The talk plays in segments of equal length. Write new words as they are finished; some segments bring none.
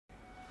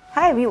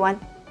Hi everyone,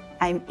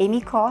 I'm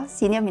Amy Khor,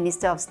 Senior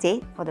Minister of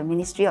State for the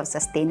Ministry of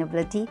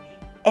Sustainability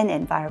and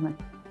Environment.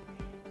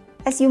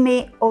 As you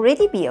may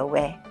already be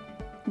aware,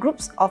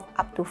 groups of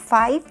up to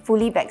 5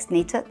 fully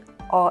vaccinated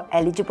or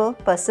eligible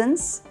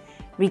persons,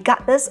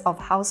 regardless of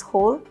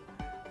household,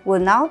 will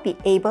now be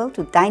able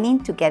to dine in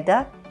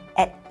together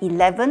at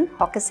 11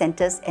 hawker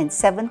centres and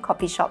 7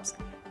 coffee shops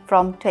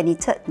from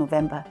 23rd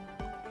November.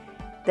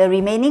 The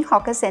remaining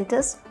hawker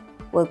centres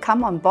will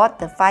come on board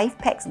the 5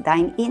 packs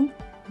dine-in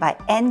by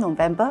end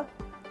November,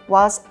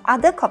 whilst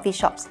other coffee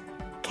shops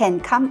can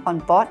come on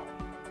board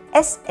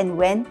as and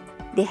when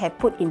they have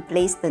put in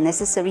place the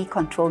necessary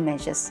control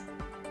measures.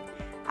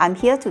 I'm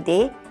here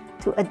today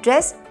to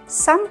address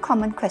some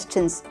common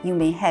questions you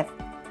may have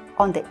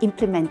on the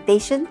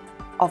implementation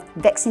of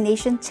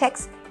vaccination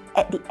checks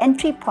at the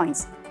entry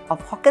points of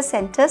hawker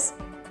centres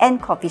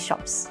and coffee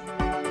shops.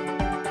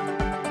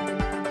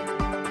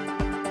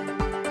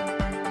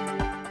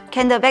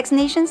 Can the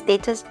vaccination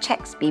status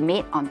checks be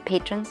made on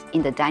patrons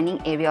in the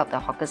dining area of the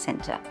hawker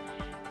centre,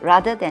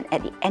 rather than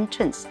at the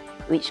entrance,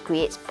 which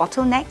creates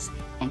bottlenecks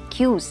and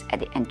queues at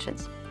the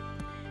entrance?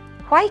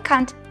 Why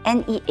can't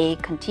NEA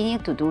continue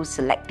to do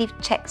selective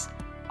checks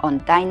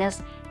on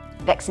diners'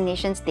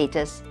 vaccination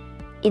status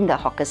in the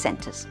hawker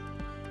centres?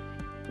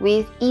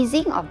 With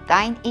easing of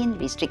dine-in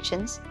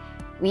restrictions,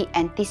 we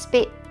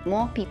anticipate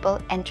more people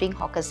entering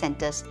hawker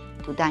centres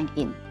to dine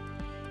in.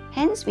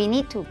 Hence, we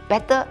need to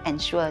better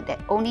ensure that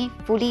only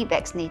fully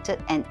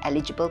vaccinated and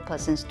eligible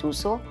persons do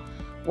so,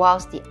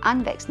 whilst the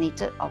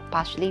unvaccinated or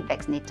partially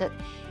vaccinated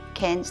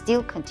can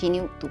still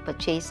continue to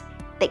purchase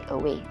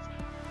takeaways.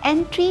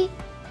 Entry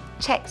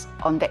checks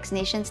on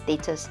vaccination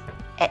status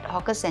at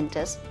hawker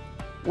centres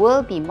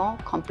will be more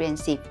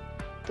comprehensive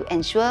to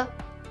ensure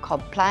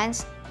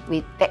compliance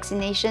with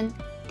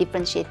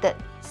vaccination-differentiated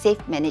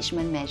safe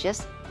management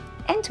measures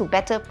and to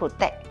better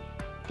protect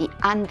the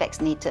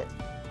unvaccinated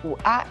who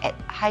are at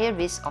higher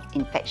risk of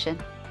infection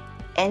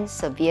and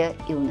severe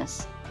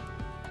illness.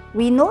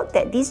 We note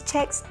that these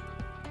checks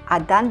are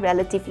done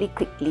relatively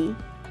quickly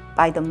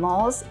by the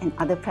malls and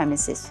other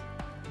premises.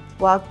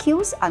 While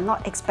queues are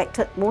not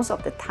expected most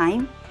of the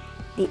time,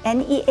 the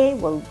NEA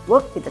will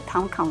work with the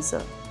Town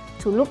Council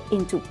to look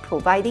into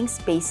providing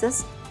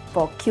spaces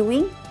for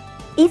queuing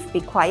if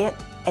required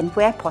and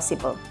where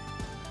possible.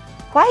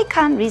 Why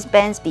can't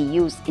wristbands be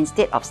used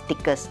instead of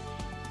stickers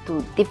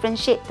to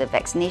differentiate the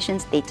vaccination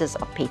status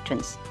of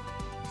patrons?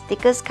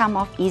 Stickers come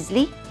off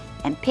easily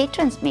and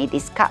patrons may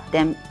discard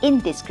them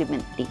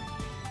indiscriminately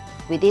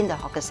within the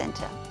hawker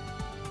centre.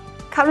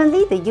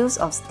 Currently, the use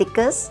of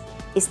stickers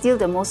is still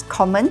the most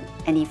common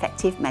and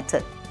effective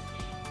method.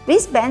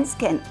 Wristbands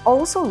can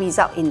also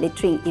result in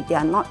littering if they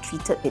are not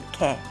treated with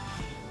care,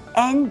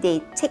 and they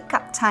take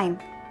up time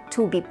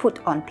to be put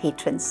on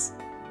patrons.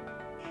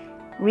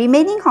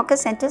 Remaining hawker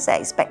centres are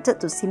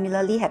expected to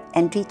similarly have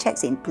entry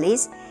checks in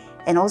place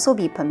and also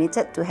be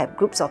permitted to have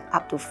groups of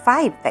up to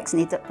 5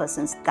 vaccinated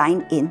persons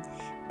dine in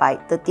by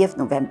 30th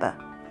November.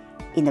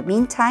 In the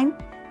meantime,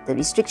 the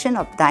restriction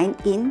of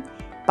dine-in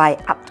by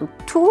up to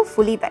 2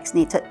 fully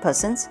vaccinated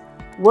persons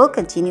will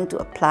continue to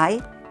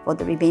apply for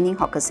the remaining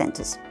hawker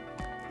centres.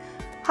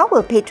 How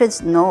will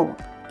patrons know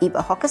if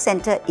a hawker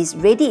centre is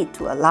ready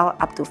to allow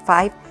up to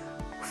 5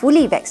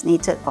 fully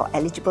vaccinated or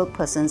eligible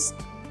persons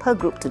per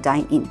group to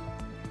dine in?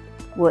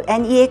 Will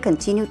NEA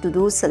continue to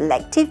do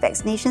selective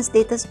vaccination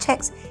status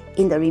checks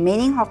in the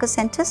remaining hawker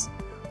centres,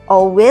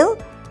 or will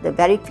the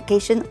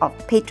verification of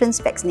patrons'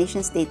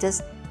 vaccination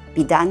status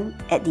be done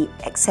at the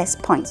access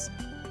points?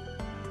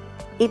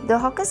 If the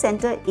hawker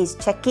centre is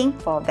checking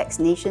for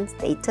vaccination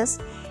status,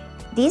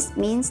 this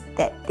means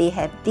that they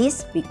have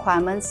these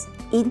requirements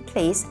in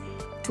place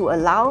to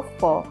allow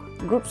for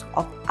groups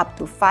of up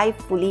to 5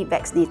 fully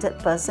vaccinated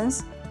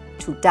persons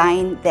to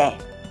dine there.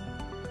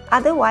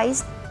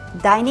 Otherwise,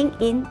 dining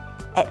in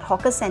at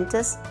hawker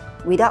centres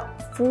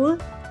without full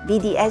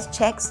VDS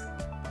checks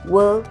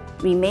will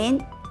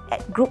remain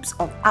at groups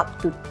of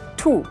up to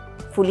 2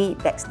 fully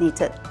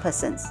vaccinated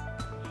persons.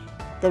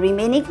 The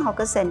remaining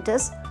hawker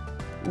centres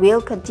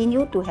will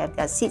continue to have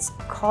their seats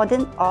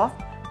cordoned off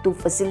to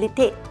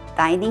facilitate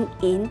dining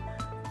in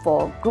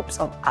for groups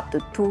of up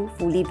to 2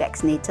 fully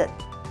vaccinated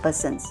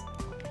persons.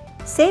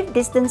 Safe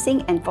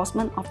distancing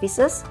enforcement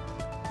officers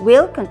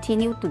will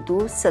continue to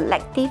do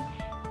selective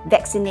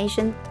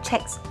vaccination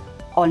checks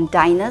on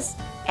diners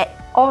at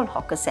all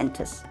hawker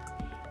centres,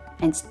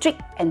 and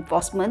strict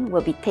enforcement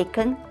will be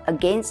taken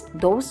against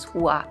those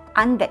who are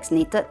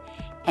unvaccinated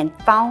and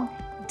found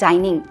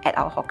dining at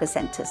our hawker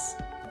centres.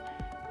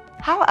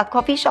 How are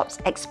coffee shops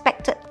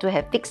expected to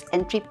have fixed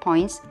entry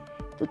points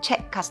to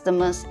check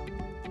customers'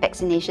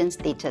 vaccination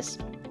status?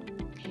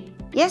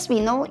 Yes, we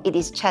know it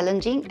is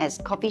challenging as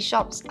coffee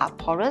shops are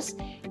porous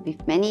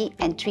with many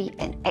entry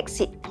and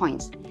exit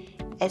points.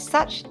 As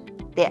such,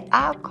 there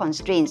are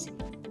constraints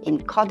in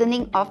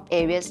cordoning off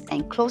areas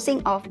and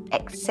closing off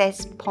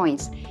access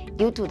points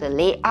due to the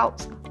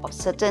layout of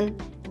certain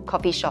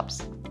coffee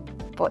shops.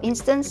 For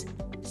instance,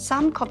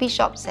 some coffee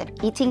shops have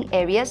eating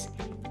areas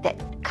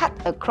that cut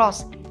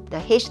across the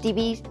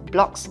HDB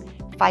blocks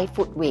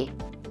 5-foot way.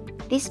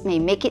 This may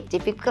make it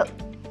difficult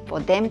for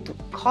them to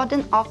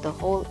cordon off the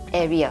whole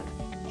area,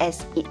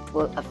 as it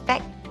will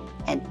affect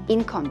and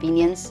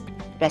inconvenience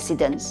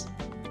residents.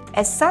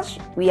 As such,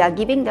 we are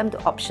giving them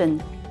the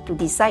option to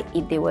decide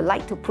if they would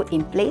like to put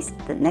in place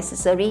the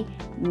necessary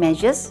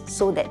measures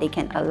so that they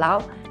can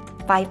allow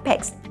 5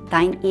 packs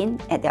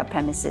dine-in at their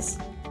premises.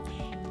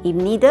 If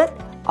needed,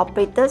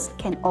 operators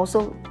can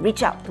also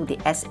reach out to the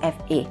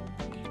SFA,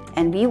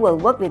 and we will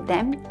work with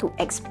them to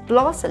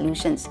explore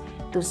solutions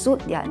to suit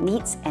their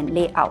needs and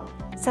layout,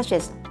 such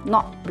as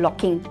not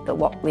blocking the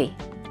walkway.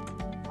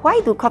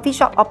 Why do coffee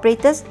shop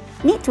operators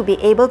need to be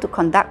able to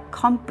conduct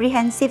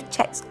comprehensive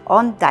checks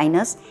on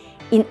diners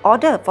in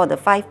order for the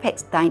 5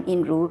 packs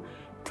dine-in rule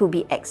to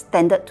be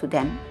extended to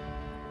them?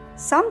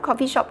 Some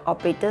coffee shop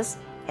operators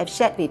have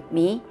shared with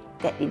me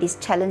that it is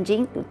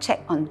challenging to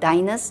check on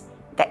diners'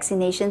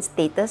 vaccination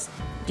status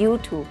due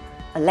to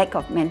a lack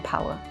of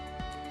manpower.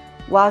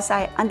 Whilst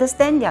I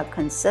understand their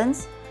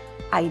concerns,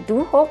 I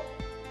do hope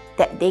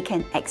that they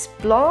can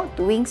explore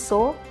doing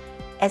so,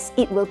 as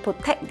it will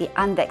protect the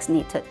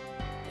unvaccinated,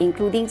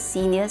 including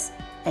seniors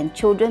and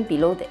children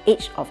below the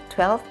age of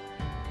 12,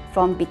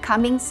 from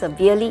becoming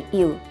severely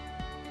ill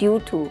due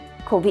to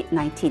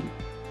COVID-19.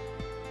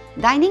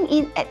 Dining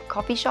in at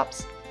coffee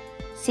shops,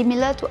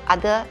 similar to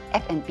other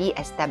F&B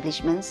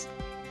establishments,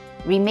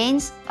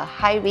 remains a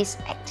high-risk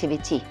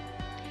activity,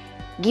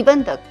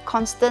 given the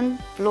constant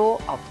flow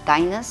of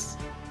diners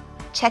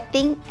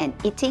chatting and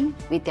eating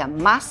with their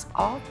masks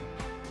off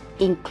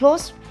in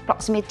close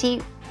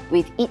proximity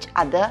with each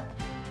other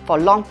for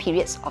long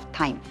periods of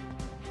time.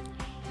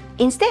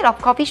 Instead of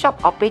coffee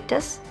shop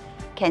operators,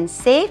 can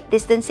safe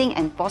distancing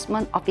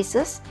enforcement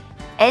officers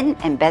and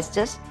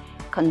ambassadors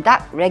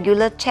conduct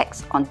regular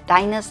checks on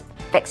diners'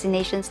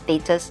 vaccination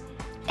status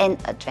and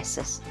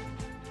addresses.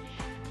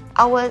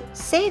 Our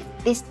safe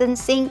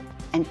distancing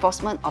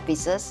enforcement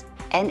officers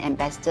and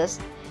ambassadors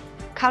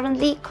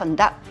currently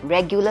conduct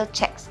regular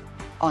checks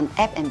on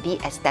F&B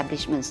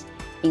establishments,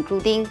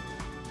 including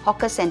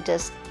hawker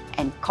centres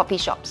and coffee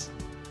shops,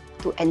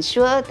 to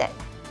ensure that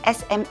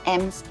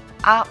SMMs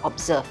are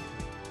observed.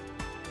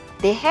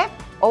 They have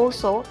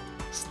also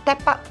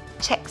stepped up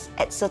checks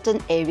at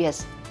certain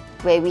areas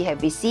where we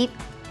have received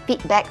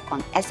feedback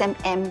on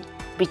SMM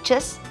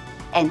breaches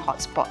and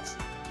hotspots.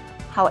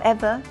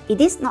 However,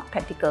 it is not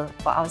practical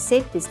for our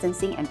safe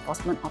distancing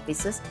enforcement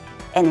officers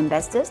and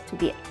ambassadors to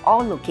be at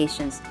all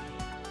locations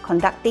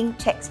conducting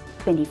checks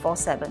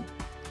 24/7.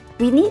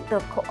 We need the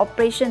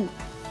cooperation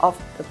of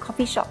the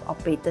coffee shop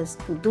operators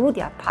to do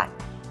their part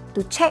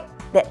to check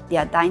that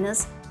their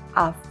diners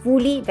are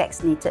fully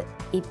vaccinated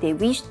if they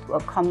wish to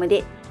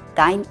accommodate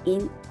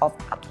dine-in of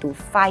up to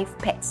 5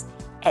 packs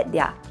at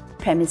their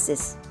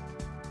premises.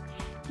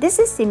 This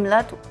is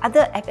similar to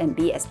other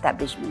F&B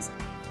establishments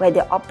where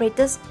the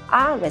operators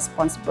are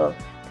responsible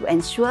to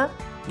ensure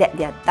that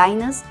their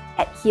diners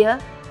adhere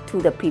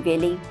to the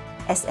prevailing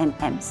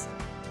SMMs.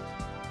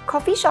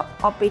 Coffee shop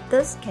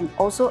operators can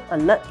also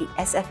alert the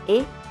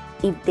SFA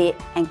if they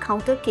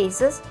encounter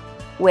cases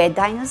where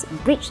diners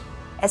breach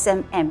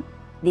SMM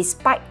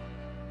despite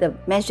the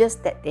measures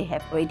that they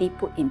have already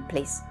put in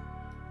place.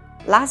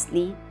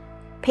 Lastly,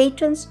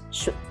 patrons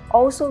should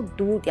also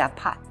do their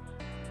part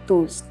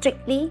to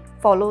strictly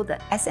follow the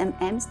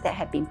SMMs that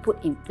have been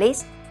put in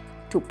place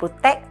to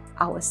protect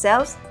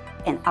ourselves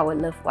and our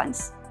loved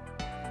ones.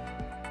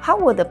 How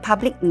will the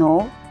public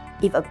know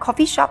if a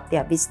coffee shop they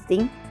are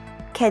visiting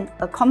can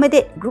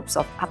accommodate groups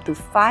of up to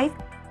 5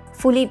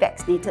 fully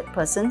vaccinated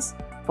persons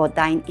for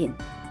dine-in?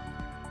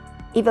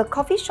 If a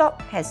coffee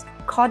shop has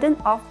cordoned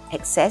off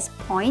access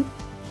point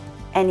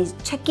and is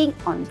checking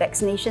on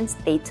vaccination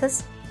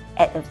status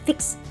at a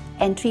fixed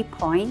entry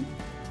point,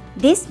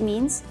 this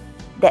means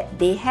that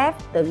they have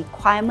the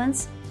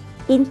requirements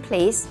in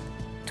place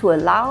to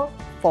allow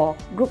for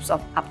groups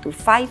of up to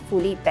 5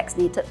 fully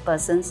vaccinated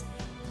persons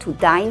to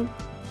dine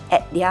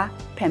at their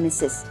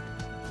premises.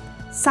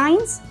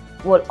 Signs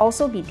will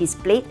also be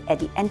displayed at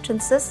the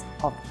entrances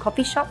of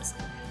coffee shops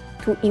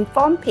to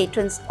inform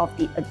patrons of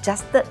the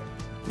adjusted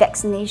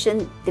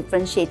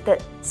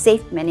vaccination-differentiated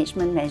safe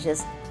management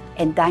measures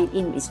and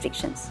dine-in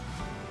restrictions.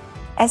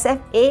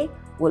 SFA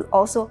will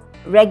also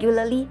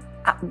regularly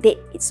update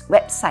its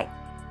website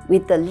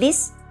with the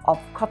list of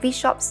coffee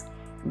shops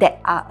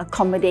that are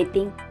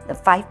accommodating the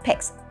 5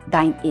 packs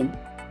dine-in.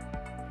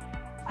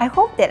 I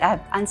hope that I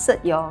have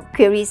answered your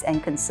queries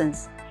and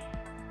concerns.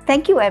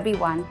 Thank you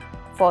everyone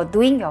for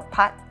doing your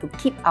part to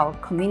keep our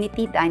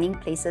community dining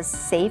places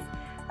safe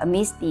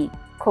amidst the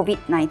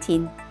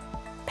COVID-19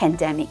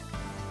 pandemic.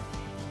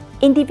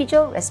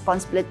 Individual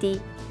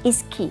responsibility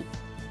is key.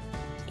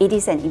 It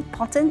is an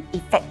important,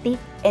 effective,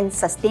 and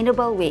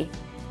sustainable way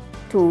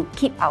to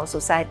keep our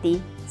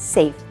society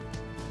safe.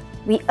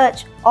 We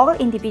urge all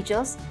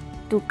individuals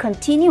to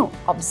continue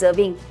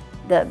observing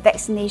the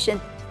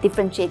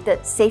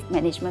vaccination-differentiated safe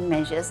management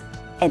measures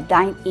and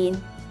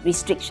dine-in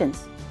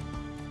restrictions.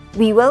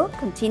 We will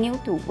continue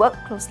to work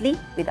closely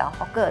with our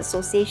hawker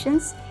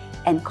associations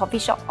and coffee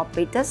shop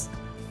operators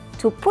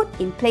to put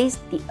in place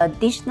the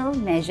additional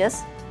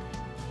measures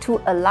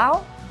to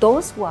allow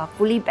those who are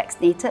fully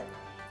vaccinated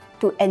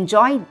to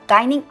enjoy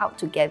dining out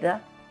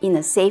together in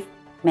a safe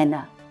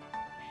manner.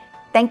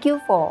 Thank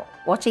you for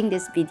watching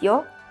this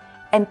video,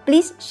 and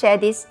please share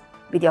this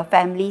with your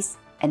families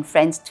and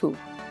friends too.